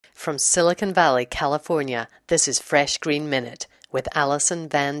From Silicon Valley, California, this is Fresh Green Minute with Alison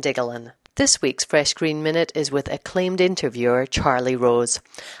van Diggelen In. This week's Fresh Green Minute is with acclaimed interviewer Charlie Rose.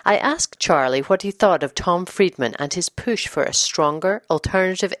 I asked Charlie what he thought of Tom Friedman and his push for a stronger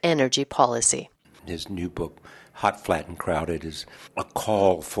alternative energy policy. His new book, Hot, Flat and Crowded, is a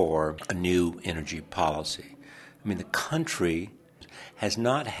call for a new energy policy. I mean, the country has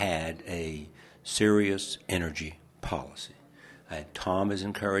not had a serious energy policy. And Tom is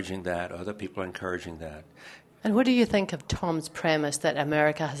encouraging that. Other people are encouraging that. And what do you think of Tom's premise that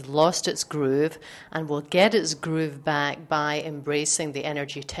America has lost its groove and will get its groove back by embracing the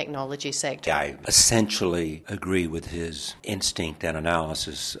energy technology sector? I essentially agree with his instinct and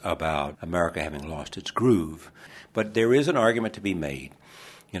analysis about America having lost its groove. But there is an argument to be made,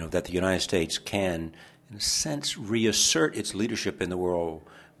 that the United States can, in a sense, reassert its leadership in the world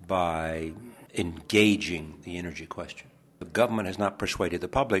by engaging the energy question. The government has not persuaded the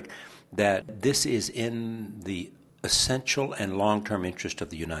public that this is in the essential and long-term interest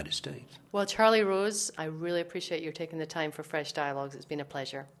of the United States. Well, Charlie Rose, I really appreciate you taking the time for Fresh Dialogues. It's been a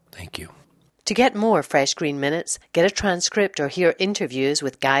pleasure. Thank you. To get more Fresh Green Minutes, get a transcript or hear interviews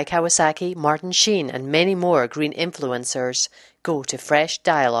with Guy Kawasaki, Martin Sheen, and many more green influencers, go to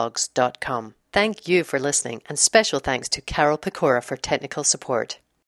freshdialogues.com. Thank you for listening, and special thanks to Carol Pecora for technical support.